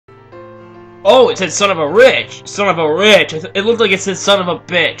Oh, it said son of a rich. Son of a rich. It looked like it said son of a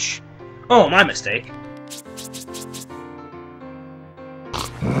bitch. Oh, my mistake.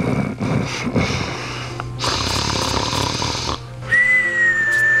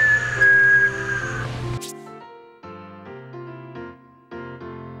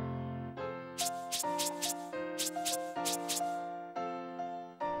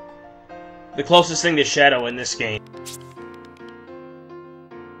 The closest thing to Shadow in this game.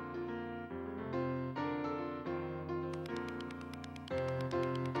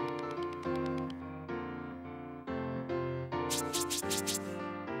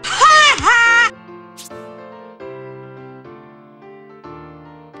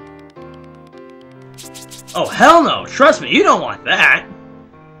 Oh, hell no! Trust me, you don't want that!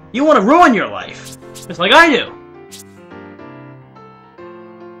 You want to ruin your life! Just like I do!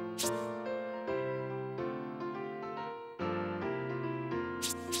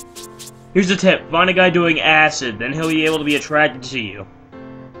 Here's a tip. Find a guy doing acid, then he'll be able to be attracted to you.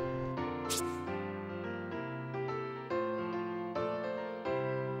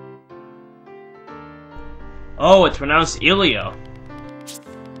 Oh, it's pronounced Ilio.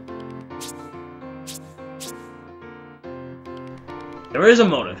 There is a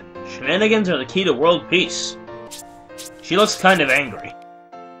motive. Shenanigans are the key to world peace. She looks kind of angry.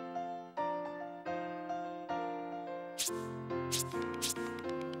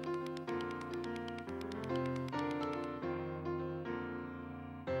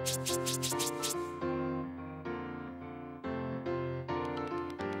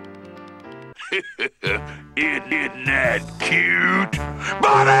 Isn't that cute?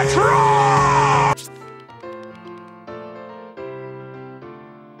 But it's wrong!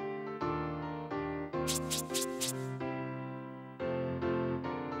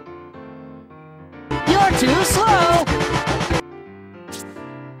 You're too slow!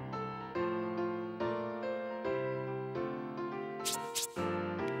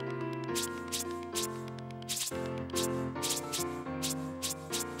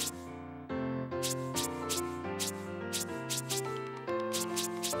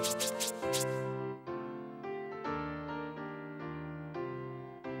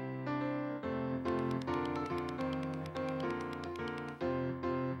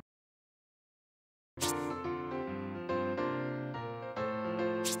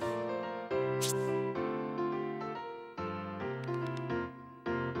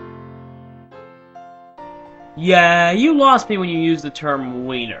 Yeah, you lost me when you used the term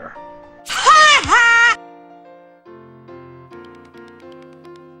wiener.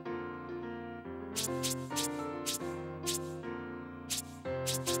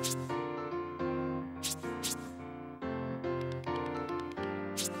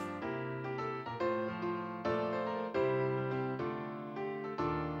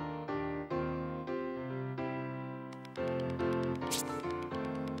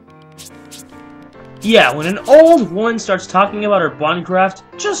 Yeah, when an old woman starts talking about her buncraft,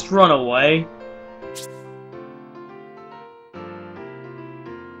 just run away.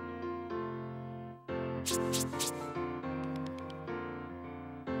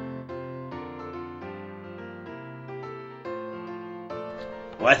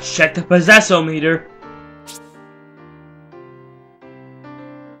 Let's check the possessometer.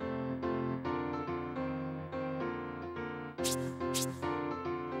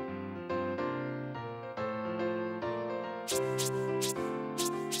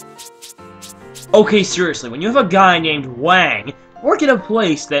 Okay, seriously, when you have a guy named Wang work at a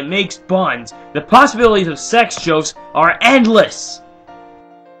place that makes buns, the possibilities of sex jokes are endless!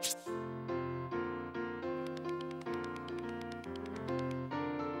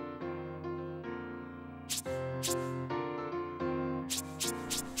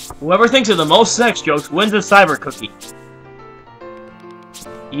 Whoever thinks of the most sex jokes wins a cyber cookie.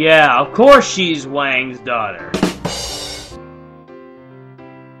 Yeah, of course she's Wang's daughter.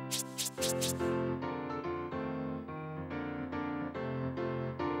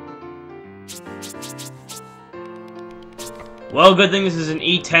 Well, good thing this is an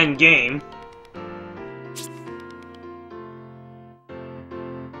E10 game.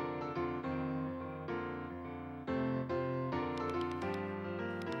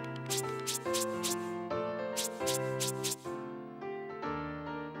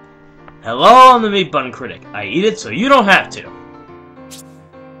 Hello, I'm the Meat Bun Critic. I eat it so you don't have to.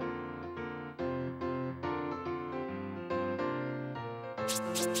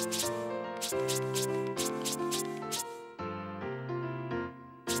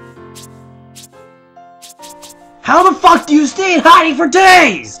 How the fuck do you stay in hiding for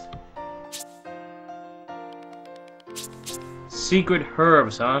days? Secret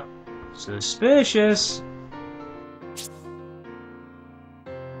herbs, huh? Suspicious.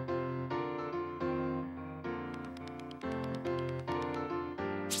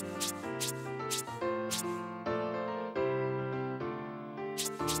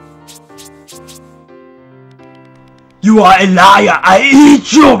 You are a liar! I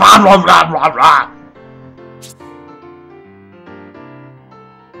eat you! Rah, rah, rah, rah, rah.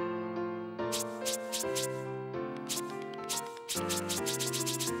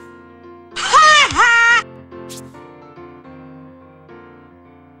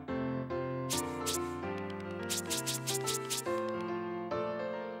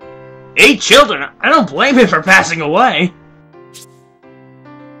 Eight children? I don't blame him for passing away.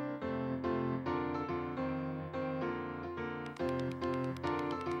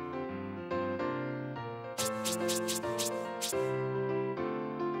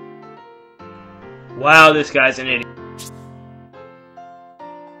 Wow, this guy's an idiot.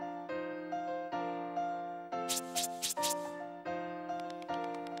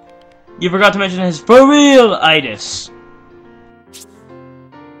 You forgot to mention his for real-itis.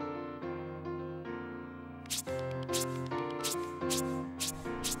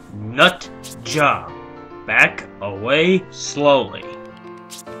 Nut job. Back away slowly.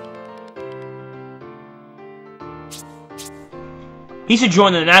 He should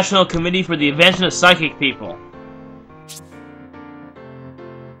join the National Committee for the Advancement of Psychic People.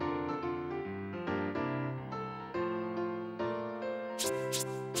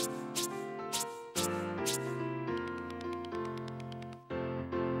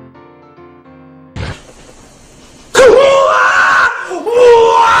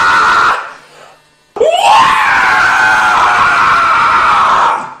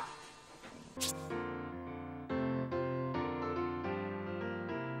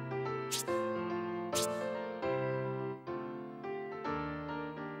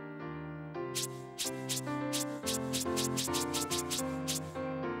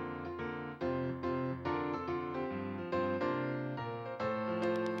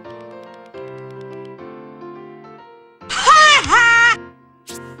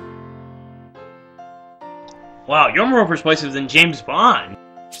 Wow, you're more persuasive than James Bond.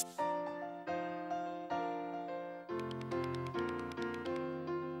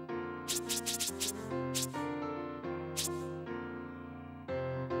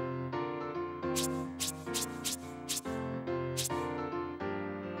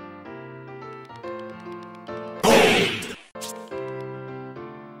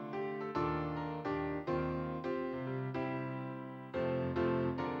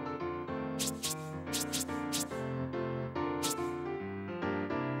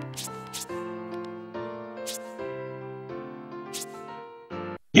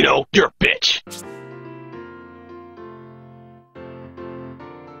 You know, you're a bitch.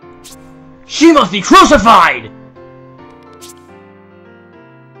 She must be crucified!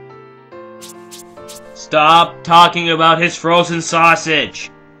 Stop talking about his frozen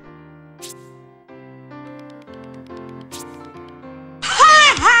sausage.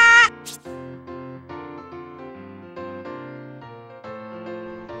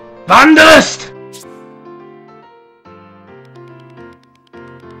 Vandalist!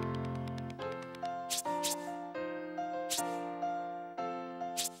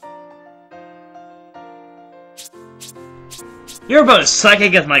 You're about as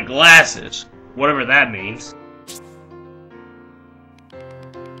psychic as my glasses, whatever that means.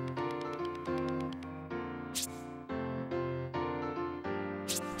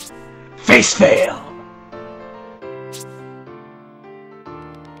 Face fail!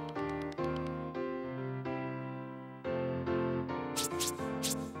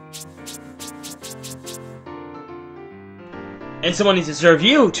 And someone needs to serve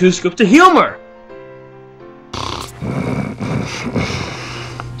you 2 scoops of humor!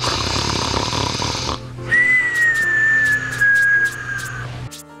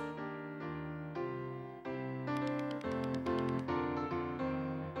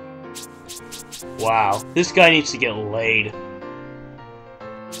 Wow, this guy needs to get laid.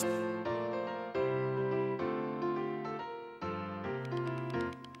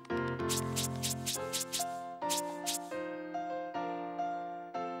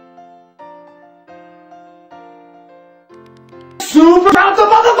 Super out the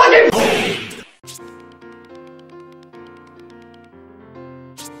motherfucking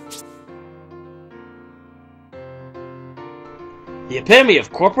The epitome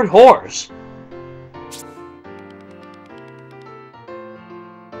of corporate whores.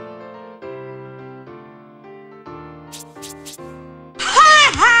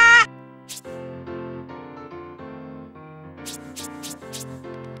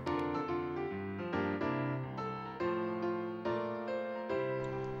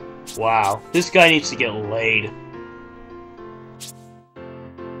 Wow, this guy needs to get laid.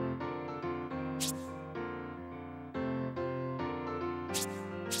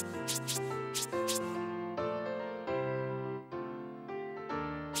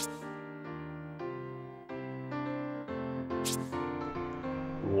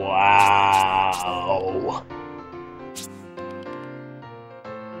 Wow.